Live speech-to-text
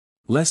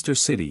Leicester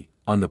City,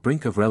 on the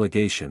brink of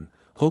relegation,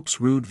 hopes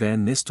Ruud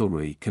van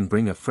Nistelrooy can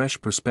bring a fresh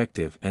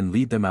perspective and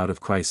lead them out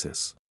of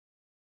crisis.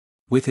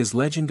 With his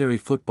legendary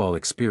football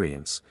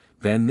experience,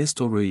 Van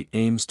Nistelrooy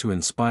aims to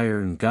inspire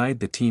and guide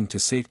the team to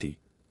safety.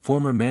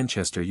 Former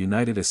Manchester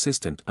United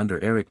assistant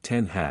under Erik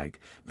ten Hag,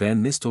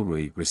 Van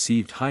Nistelrooy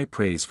received high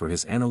praise for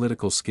his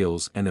analytical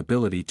skills and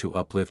ability to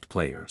uplift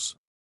players.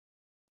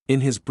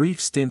 In his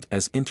brief stint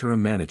as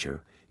interim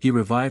manager, he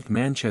revived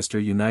Manchester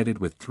United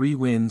with 3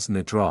 wins and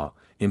a draw,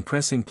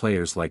 impressing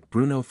players like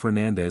Bruno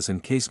Fernandes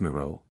and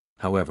Casemiro.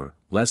 However,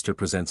 Leicester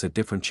presents a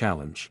different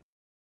challenge.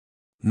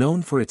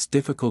 Known for its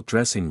difficult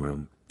dressing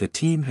room, the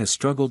team has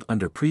struggled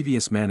under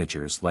previous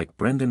managers like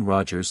Brendan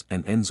Rodgers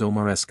and Enzo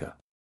Maresca.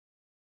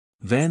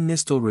 Van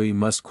Nistelrooy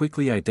must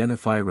quickly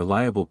identify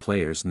reliable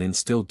players and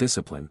instill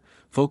discipline,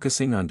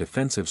 focusing on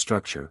defensive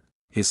structure.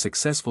 His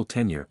successful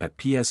tenure at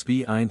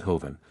PSV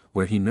Eindhoven,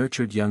 where he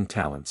nurtured young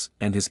talents,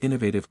 and his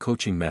innovative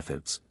coaching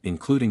methods,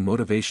 including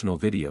motivational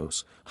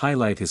videos,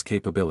 highlight his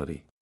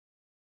capability.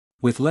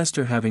 With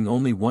Leicester having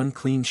only 1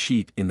 clean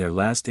sheet in their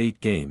last 8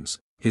 games,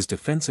 his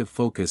defensive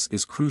focus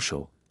is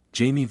crucial.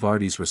 Jamie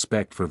Vardy's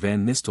respect for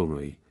Van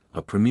Nistelrooy,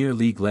 a Premier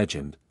League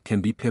legend,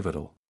 can be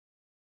pivotal.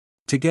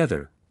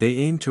 Together, they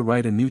aim to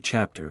write a new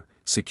chapter,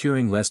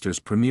 securing Leicester's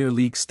Premier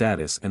League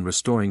status and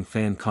restoring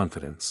fan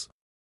confidence.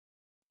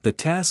 The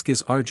task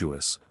is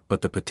arduous,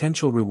 but the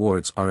potential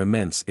rewards are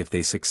immense if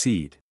they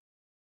succeed.